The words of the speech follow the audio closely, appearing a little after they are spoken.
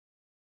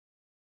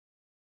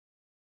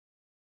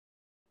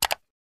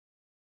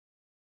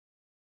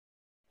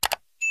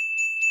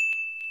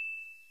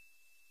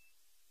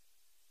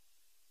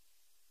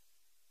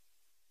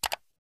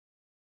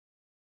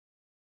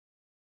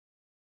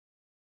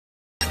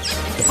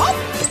Hop!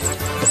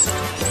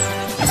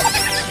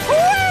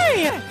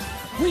 Hooray!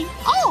 We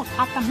all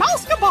caught the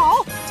mouse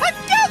ball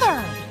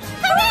together!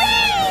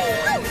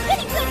 Hooray!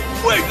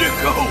 Way to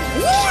go!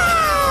 Whoa!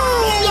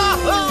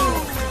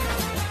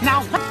 Now,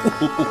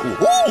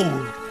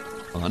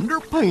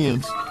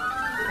 Underpants.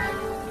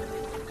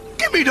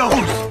 Give me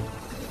those!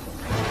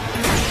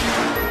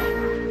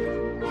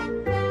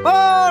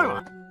 Ball!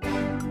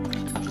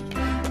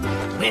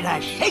 With a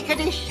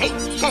shakety-shake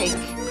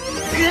shake,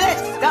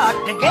 let's start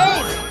the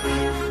game!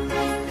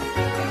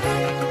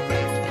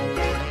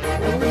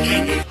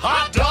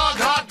 Hot dog,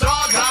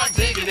 hot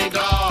diggity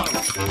dog!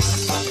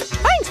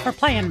 thanks for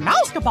playing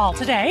mouse-ball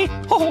today.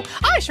 Oh,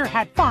 I sure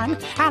had fun,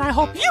 and I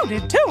hope you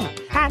did too.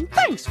 And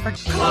thanks for...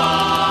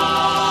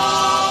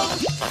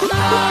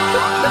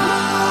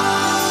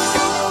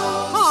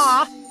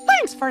 Aw,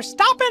 thanks for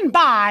stopping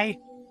by.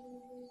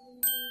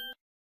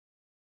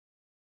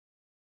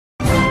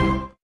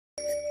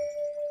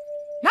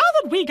 Now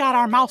that we got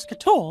our mouse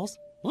tools,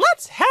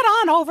 let's head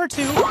on over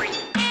to...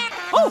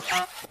 Oh!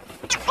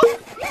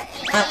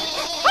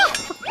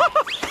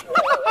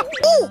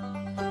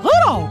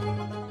 Pluto!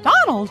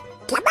 Donald!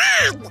 Come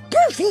on!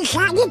 Goofy's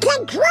under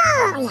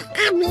control!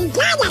 And we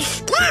gotta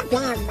stop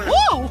him!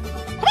 Whoa!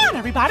 Come on,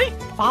 everybody!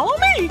 Follow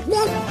me!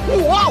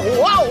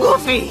 Whoa!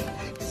 Goofy!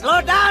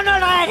 Slow down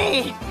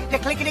already! The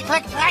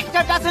clickety-clack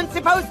tractor doesn't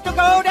supposed to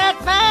go that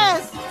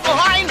fast!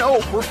 I know,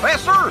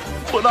 Professor,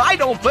 but I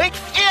don't think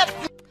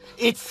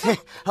It's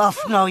of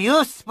no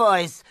use,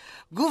 boys.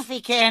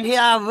 Goofy can't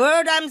hear a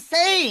word I'm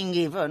saying,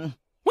 even.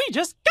 We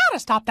just gotta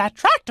stop that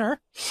tractor!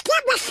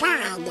 Step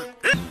aside!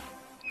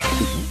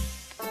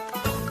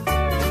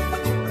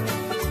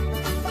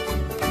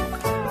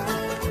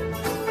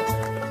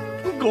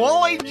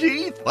 Golly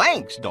gee,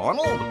 thanks,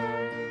 Donald.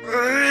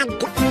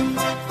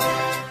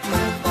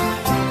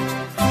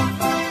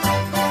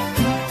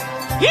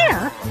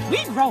 Here,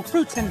 we grow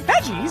fruits and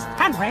veggies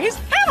and raise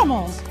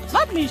animals.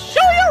 Let me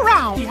show you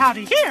around. See how to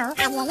hear.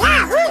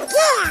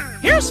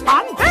 Here's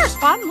fun, there's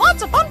fun,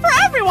 lots of fun for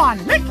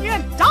everyone. Mickey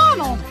and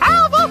Donald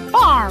have a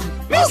farm.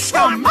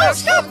 Mr.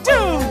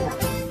 Mouse-Doo!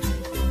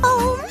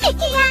 Oh,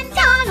 Mickey and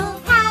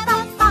Donald have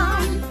a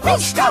farm.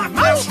 Mr.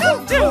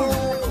 Mouse-Doo!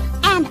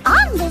 And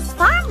on this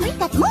farm we've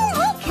got moo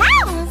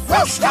cows.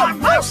 Mr.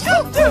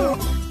 Mouse-Doo!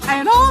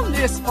 And on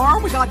this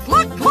farm we got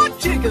cluck-cluck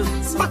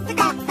chickens.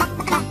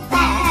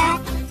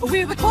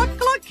 With a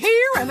cluck-cluck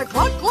here and a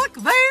cluck-cluck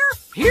there.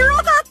 Here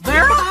I got,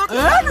 there I got,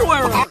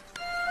 everywhere.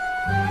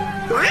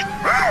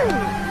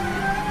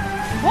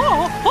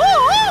 Whoa, whoa,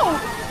 whoa!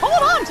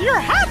 Hold on to your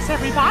hats,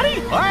 everybody!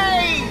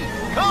 Hey,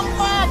 come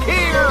back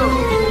here!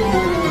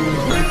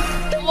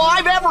 All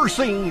I've ever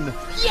seen.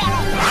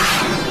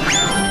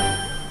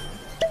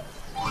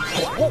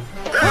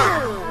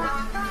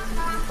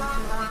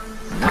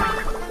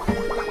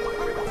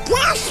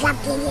 There's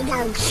something you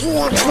don't see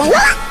it.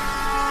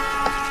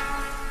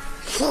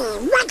 Say,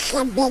 what's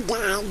the big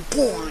idea?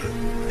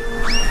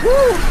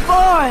 Oh,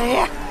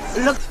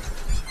 boy! Look,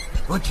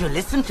 would you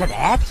listen to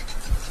that?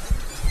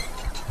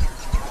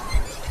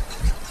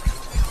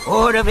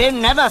 Oh, the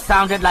wind never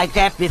sounded like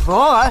that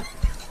before.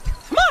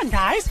 Come on,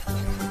 guys!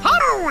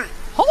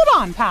 Hold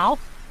on, pal.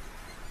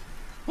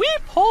 We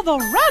pull the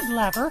red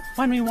lever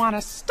when we want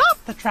to stop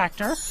the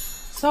tractor,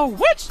 so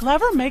which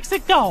lever makes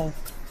it go?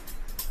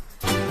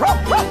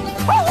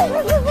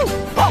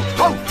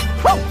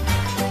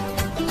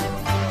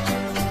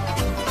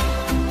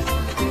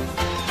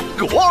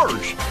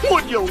 Gorge,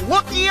 would you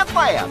looky at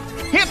that?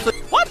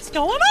 What's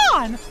going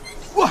on?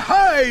 Well,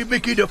 hi,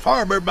 Mickey the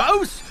Farmer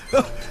Mouse.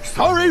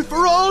 Sorry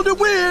for all the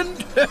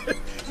wind.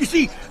 You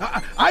see,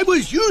 I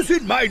was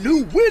using my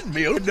new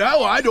windmill, and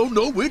now I don't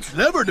know which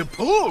lever to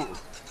pull.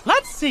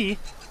 Let's see.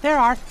 There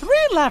are 3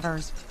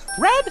 levers.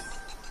 Red,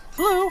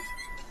 blue,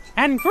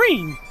 and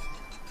green.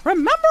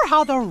 Remember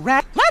how the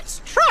red...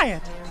 Let's try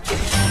it.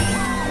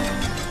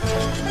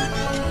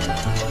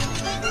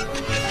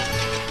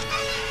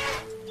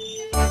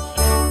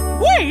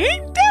 We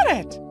did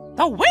it!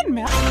 The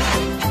windmill...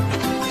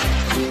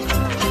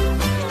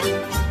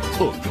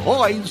 Oh,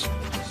 guys,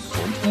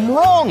 something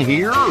wrong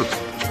here.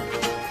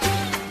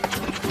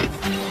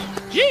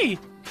 Gee,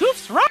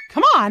 Goof's right.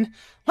 Come on,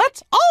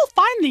 let's all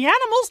find the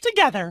animals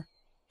together.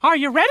 Are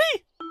you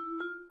ready?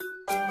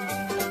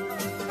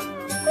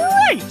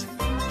 Great!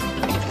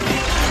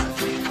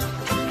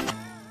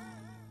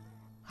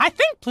 I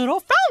think Pluto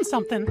found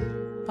something,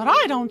 but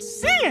I don't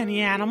see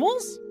any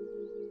animals.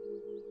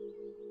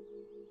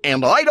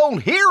 And I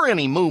don't hear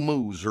any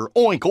moo-moos or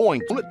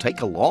oink-oink. Will it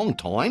take a long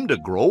time to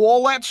grow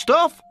all that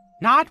stuff?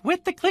 Not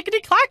with the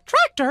clickety-clack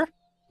tractor.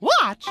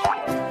 Watch.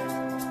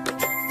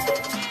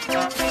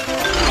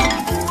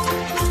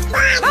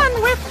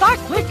 And with the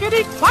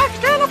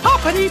clickety-clack and a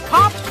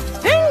poppity-pop,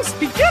 things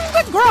begin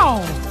to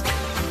grow.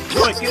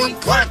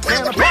 Clickety-clack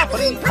and a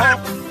poppity-pop.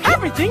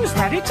 Everything's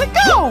ready to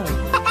go.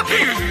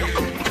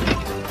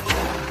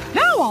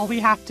 Now all we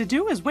have to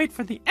do is wait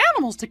for the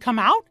animals to come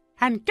out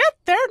and get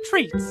their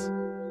treats.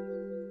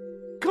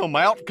 Come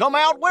out,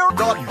 we're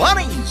got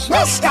bunnies.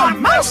 Mr.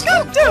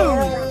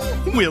 Mouse-Doo!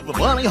 With a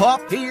bunny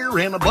hop here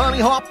and a bunny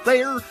hop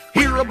there.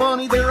 Here a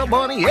bunny, there a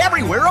bunny,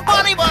 everywhere a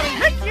bunny bunny.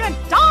 Mickey and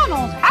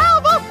Donald,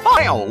 have a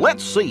fun! Now,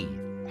 let's see.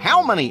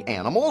 How many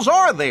animals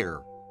are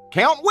there?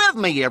 Count with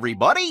me,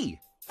 everybody.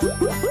 1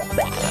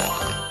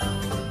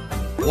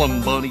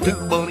 bunny,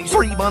 2 bunnies,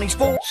 3 bunnies,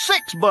 4,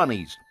 6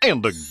 bunnies.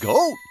 And a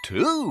goat,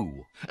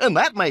 too. And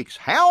that makes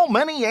how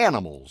many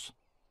animals?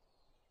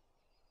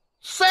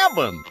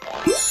 7.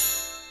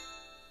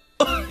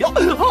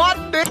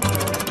 Hot dick.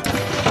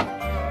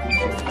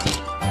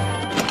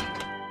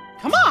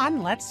 Come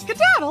on, let's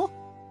skedaddle.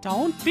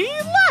 Don't be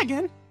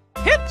lagging.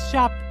 Hitch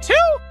up to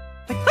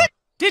the click.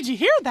 Did you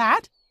hear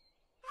that?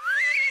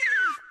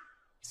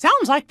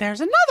 Sounds like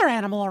there's another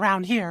animal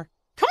around here.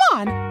 Come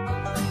on.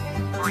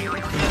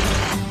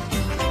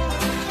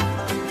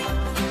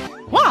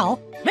 Well,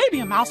 maybe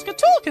a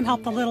mouse-catool can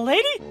help the little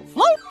lady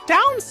float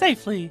down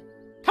safely.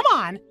 Come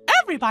on,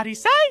 everybody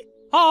say,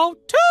 "Oh,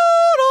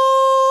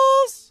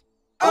 toodles!"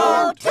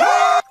 Oh,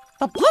 toodles!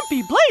 The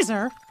Blimpy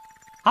Blazer,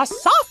 a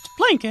soft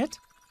blanket,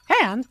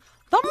 and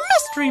the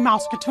mystery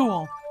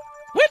mouse-catool.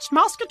 Which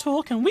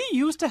mouse-catool can we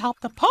use to help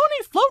the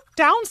pony float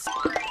down?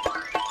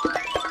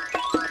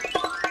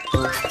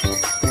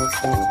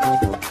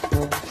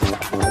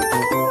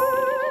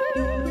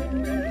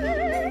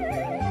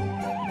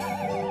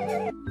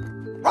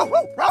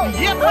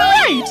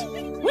 Great!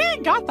 We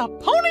got the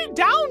pony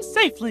down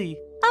safely.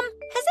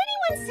 Has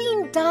anyone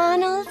seen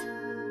Donald?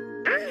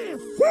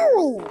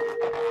 Phooey!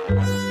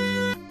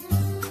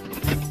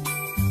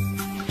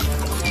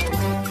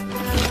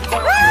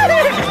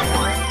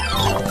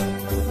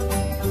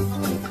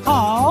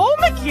 Oh,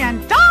 Mickey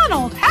and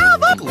Donald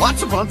have a...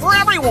 Lots of fun for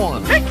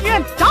everyone. Mickey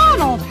and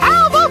Donald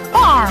have a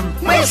farm.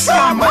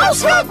 Mr.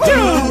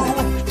 Mouse-a-Doo!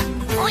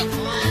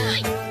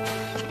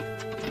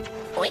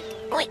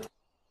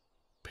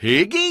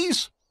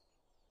 Piggies?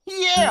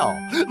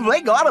 Yeah,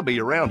 they gotta be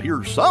around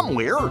here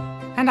somewhere.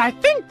 And I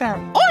think their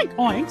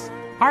oink-oinks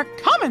are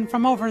coming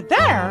from over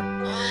there.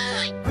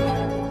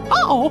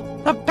 Uh-oh,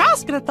 the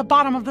basket at the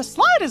bottom of the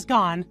slide is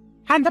gone.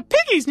 And the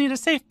piggies need a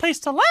safe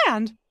place to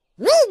land.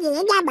 We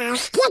need a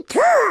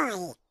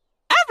mouse-catool!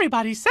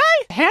 Everybody say,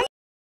 hand